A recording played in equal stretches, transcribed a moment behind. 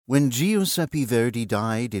When Giuseppe Verdi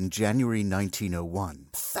died in January 1901,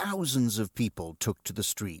 thousands of people took to the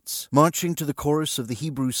streets, marching to the chorus of the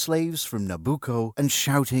Hebrew slaves from Nabucco and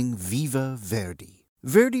shouting Viva Verdi.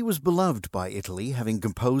 Verdi was beloved by Italy, having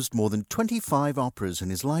composed more than 25 operas in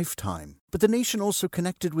his lifetime. But the nation also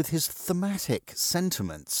connected with his thematic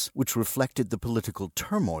sentiments, which reflected the political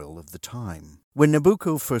turmoil of the time. When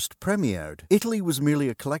Nabucco first premiered, Italy was merely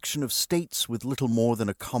a collection of states with little more than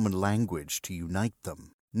a common language to unite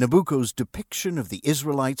them. Nabucco's depiction of the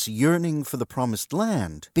Israelites yearning for the Promised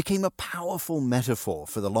Land became a powerful metaphor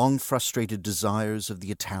for the long-frustrated desires of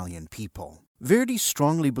the Italian people. Verdi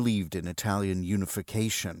strongly believed in Italian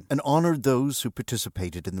unification and honored those who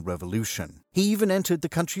participated in the revolution. He even entered the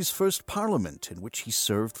country's first parliament, in which he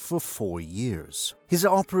served for 4 years. His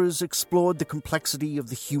operas explored the complexity of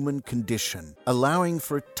the human condition, allowing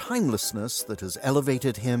for a timelessness that has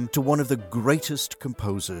elevated him to one of the greatest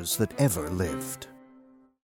composers that ever lived.